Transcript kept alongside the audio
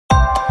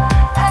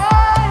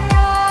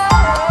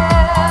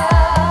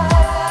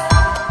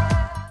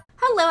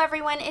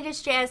everyone, it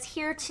is Jazz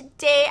here.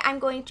 Today I'm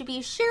going to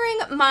be sharing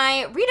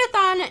my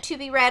readathon to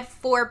be read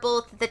for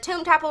both the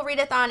Tome Topple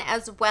readathon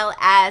as well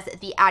as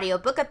the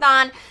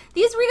Audiobookathon.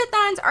 These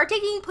readathons are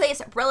taking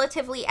place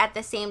relatively at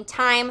the same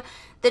time.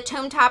 The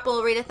Tome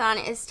Topple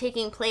readathon is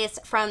taking place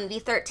from the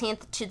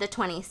 13th to the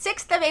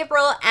 26th of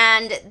April,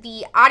 and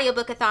the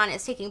Audiobookathon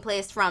is taking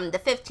place from the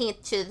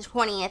 15th to the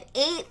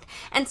 28th.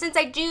 And since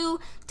I do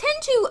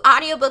tend to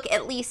audiobook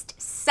at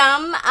least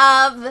some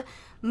of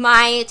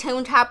my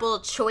Tome Topple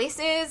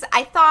choices,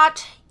 I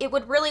thought it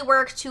would really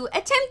work to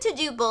attempt to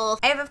do both.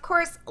 I have, of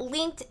course,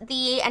 linked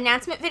the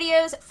announcement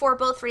videos for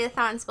both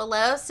readathons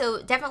below,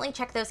 so definitely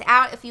check those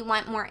out if you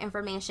want more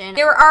information.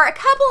 There are a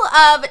couple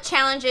of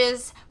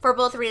challenges for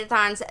both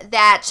readathons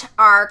that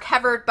are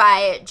covered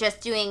by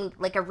just doing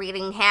like a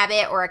reading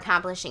habit or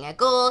accomplishing a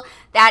goal.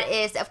 That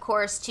is, of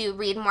course, to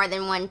read more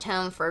than one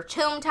tome for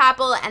Tome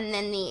Topple, and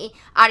then the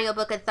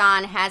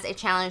Audiobookathon has a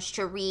challenge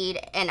to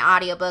read an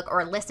audiobook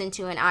or listen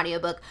to an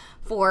audiobook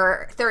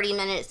for 30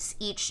 minutes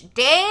each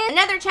day.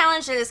 Another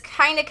challenge that is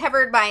kind of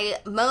covered by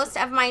most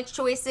of my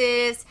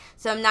choices,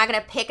 so I'm not going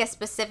to pick a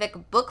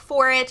specific book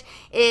for it,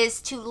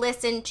 is to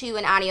listen to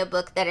an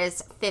audiobook that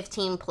is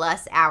 15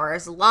 plus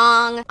hours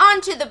long.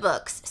 On to the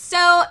books. So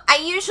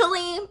I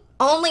usually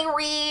only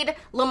read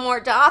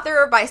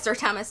L'Amour-d'Author by Sir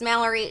Thomas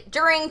Malory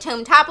during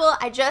Tome Topple.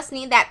 I just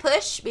need that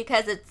push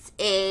because it's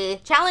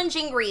a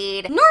challenging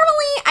read.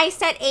 Normally I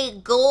set a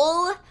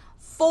goal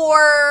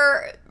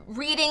for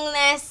reading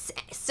this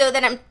so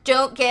that I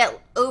don't get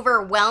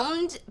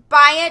overwhelmed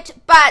by it,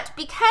 but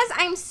because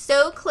I'm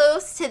so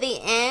close to the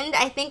end,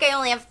 I think I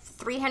only have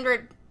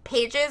 300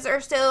 pages or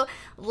so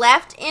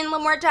left in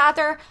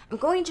L'Amour-d'Author, I'm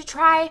going to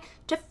try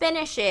to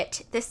finish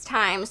it this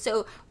time.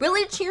 So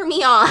really cheer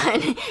me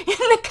on in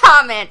the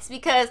comments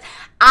because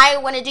I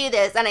want to do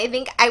this, and I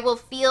think I will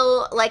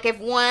feel like I've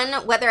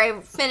won whether I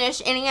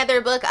finish any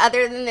other book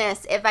other than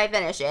this if I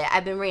finish it.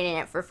 I've been reading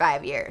it for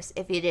 5 years,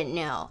 if you didn't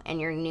know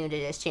and you're new to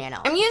this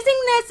channel. I'm using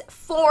this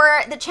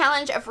for the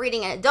challenge of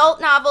reading an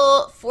adult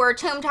novel for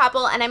Tome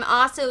Topple, and I'm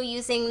also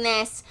using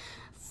this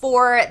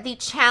for the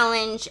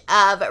challenge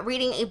of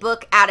reading a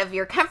book out of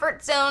your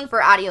comfort zone for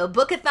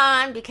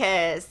Audiobookathon,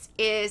 because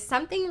is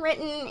something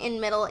written in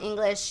Middle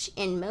English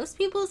in most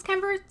people's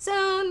comfort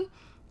zone?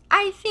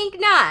 I think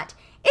not.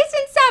 It's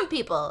in some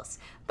people's,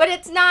 but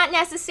it's not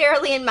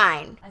necessarily in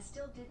mine. I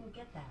still didn't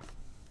get that.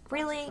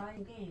 Really?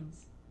 Writing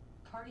games,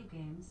 party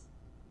games,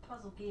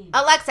 puzzle games.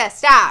 Alexa,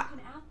 stop.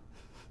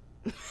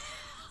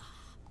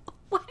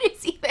 What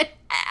is even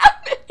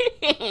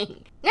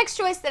happening? Next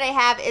choice that I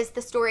have is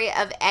the story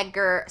of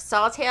Edgar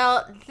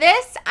Saltail.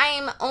 This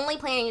I'm only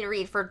planning to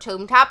read for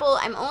Tome Topple.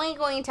 I'm only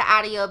going to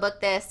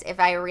audiobook this if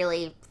I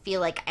really feel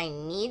like I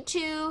need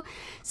to.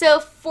 So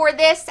for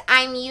this,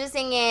 I'm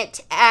using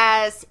it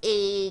as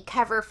a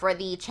cover for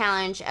the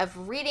challenge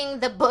of reading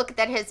the book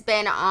that has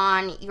been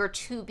on your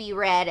to be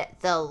read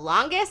the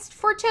longest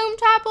for Tome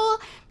Topple,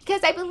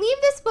 because I believe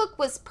this book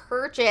was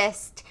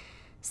purchased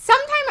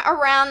sometime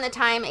around the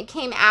time it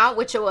came out,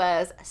 which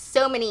was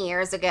so many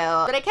years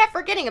ago, but I kept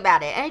forgetting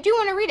about it, and I do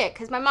want to read it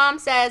because my mom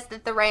says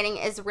that the writing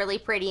is really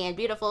pretty and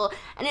beautiful,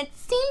 and it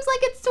seems like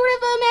it's sort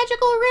of a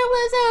magical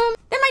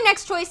realism. Then my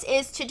next choice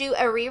is to do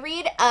a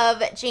reread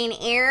of Jane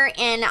Eyre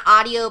in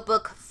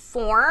audiobook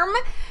form,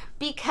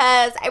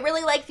 because I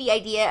really like the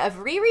idea of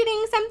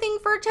rereading something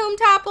for Tome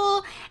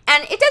Topple,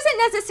 and it doesn't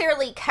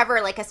necessarily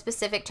cover like a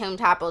specific Tome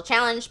Topple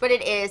challenge, but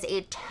it is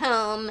a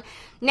tome.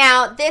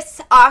 Now,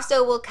 this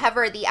also will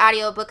cover the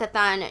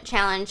Audiobookathon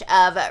challenge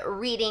of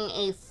reading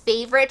a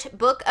favorite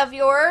book of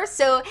yours.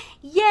 So,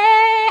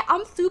 yeah,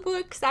 I'm super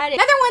excited.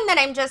 Another one that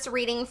I'm just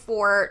reading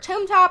for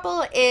Tome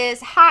Topple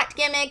is Hot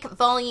Gimmick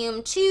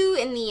Volume 2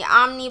 in the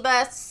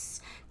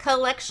Omnibus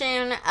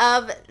collection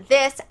of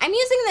this. I'm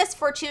using this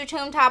for 2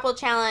 Tome Topple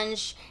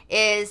challenge.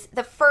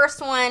 The first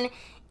one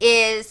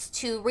is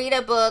to read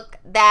a book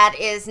that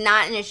is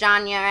not in a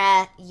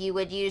genre you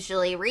would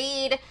usually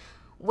read,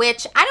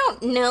 which I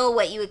don't know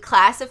what you would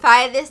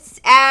classify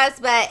this as,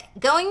 but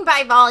going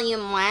by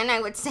volume 1, I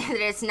would say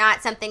that it's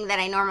not something that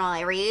I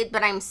normally read,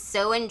 but I'm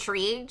so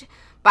intrigued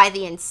by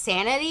the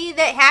insanity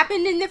that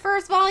happened in the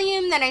first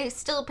volume that I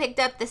still picked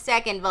up the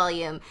second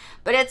volume.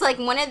 But it's like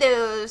one of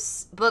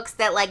those books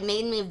that like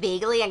made me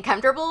vaguely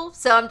uncomfortable,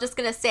 so I'm just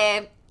gonna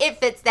say it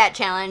fits that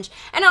challenge.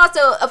 And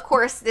also, of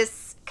course,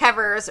 this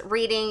covers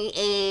reading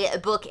a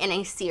book in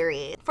a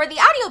series. For the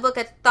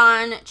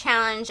Audiobookathon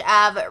challenge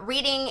of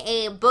reading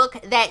a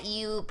book that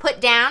you put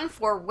down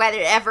for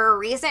whatever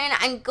reason,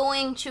 I'm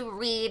going to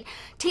read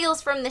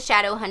Tales from the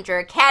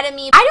Shadowhunter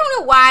Academy. I don't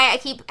know why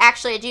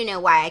I do know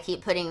why I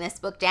keep putting this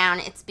book down.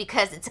 It's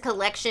because it's a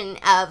collection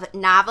of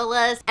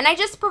novellas, and I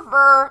just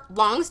prefer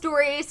long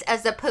stories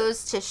as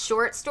opposed to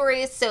short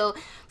stories. So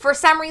for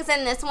some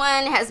reason, this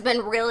one has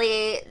been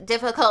really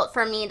difficult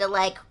for me to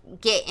like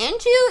get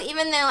into,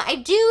 even though I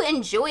do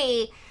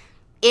enjoy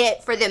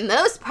it for the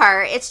most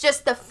part. It's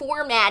just the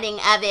formatting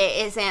of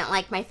it isn't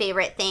like my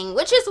favorite thing,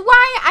 which is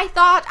why I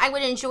thought I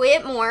would enjoy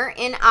it more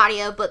in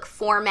audiobook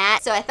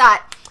format. So I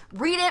thought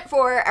read it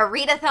for a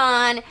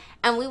readathon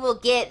and we will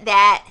get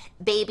that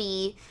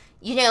baby,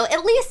 you know,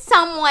 at least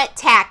somewhat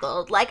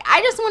tackled. Like,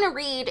 I just want to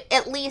read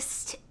at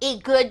least a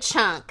good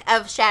chunk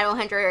of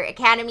Shadowhunter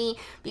Academy,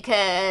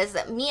 because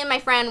me and my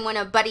friend want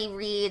to buddy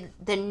read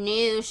the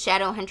new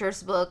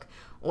Shadowhunters book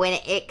when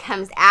it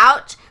comes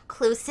out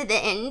close to the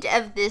end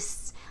of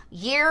this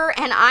year,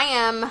 and I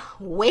am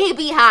way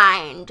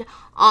behind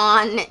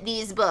on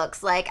these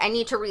books. Like, I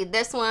need to read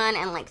this one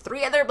and like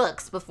 3 other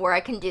books before I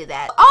can do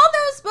that. All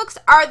those books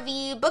are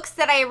the books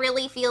that I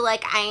really feel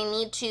like I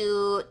need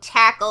to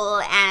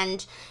tackle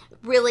and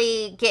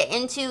really get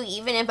into,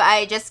 even if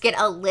I just get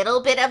a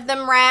little bit of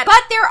them read.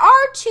 But there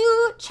are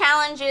 2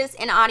 challenges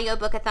in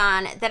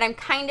Audiobookathon that I'm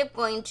kind of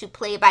going to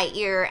play by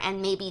ear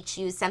and maybe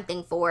choose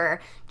something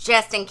for,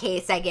 just in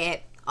case I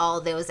get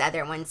all those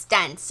other ones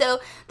done. So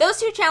those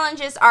 2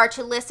 challenges are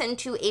to listen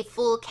to a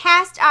full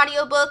cast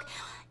audiobook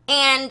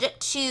and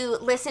to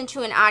listen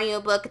to an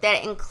audiobook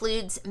that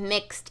includes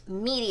mixed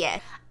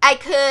media. I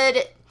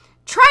could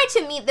try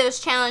to meet those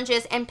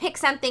challenges and pick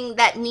something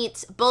that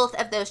meets both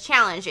of those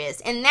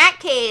challenges. In that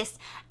case,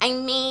 I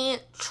may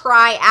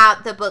try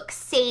out the book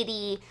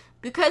Sadie,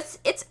 because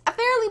it's a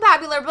fairly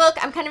popular book.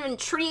 I'm kind of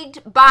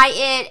intrigued by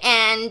it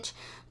and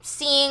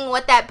seeing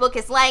what that book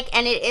is like,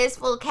 and it is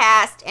full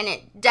cast, and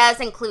it does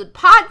include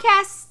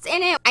podcasts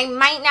in it. I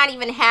might not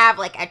even have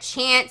like a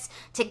chance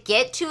to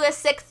get to a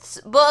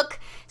 6th book,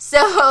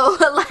 so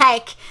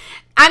like,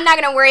 I'm not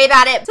going to worry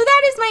about it. So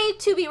that is my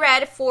to be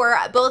read for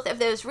both of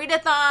those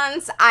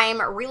readathons.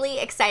 I'm really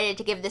excited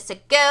to give this a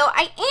go.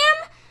 I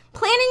am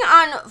planning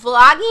on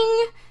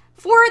vlogging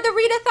for the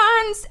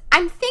readathons.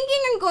 I'm thinking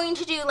I'm going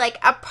to do like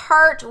a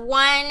part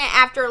 1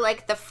 after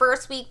like the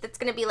first week. That's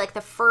going to be like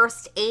the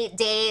first 8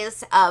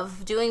 days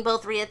of doing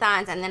both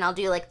readathons, and then I'll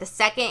do like the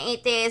second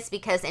 8 days,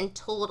 because in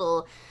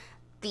total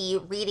the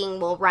reading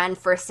will run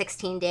for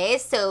 16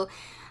 days. So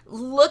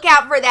look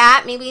out for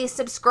that. Maybe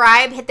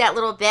subscribe, hit that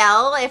little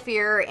bell if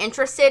you're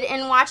interested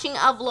in watching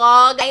a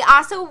vlog. I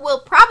also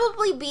will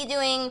probably be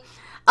doing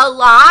a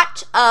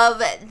lot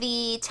of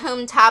the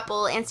Tome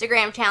Topple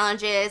Instagram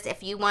challenges.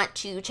 If you want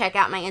to check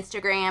out my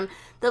Instagram,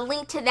 the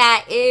link to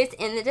that is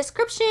in the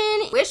description.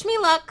 Wish me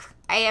luck.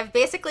 I have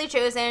basically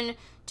chosen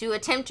to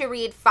attempt to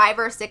read 5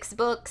 or 6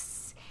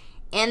 books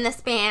in the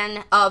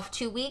span of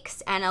 2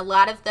 weeks, and a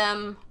lot of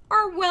them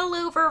are well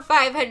over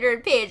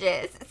 500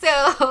 pages.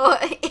 So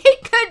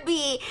it could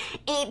be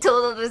a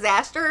total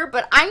disaster,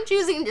 but I'm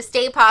choosing to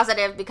stay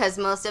positive because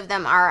most of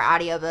them are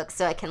audiobooks,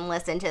 so I can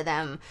listen to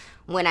them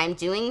when I'm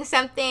doing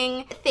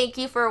something. Thank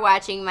you for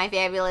watching, my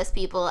fabulous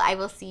people. I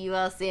will see you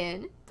all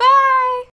soon. Bye!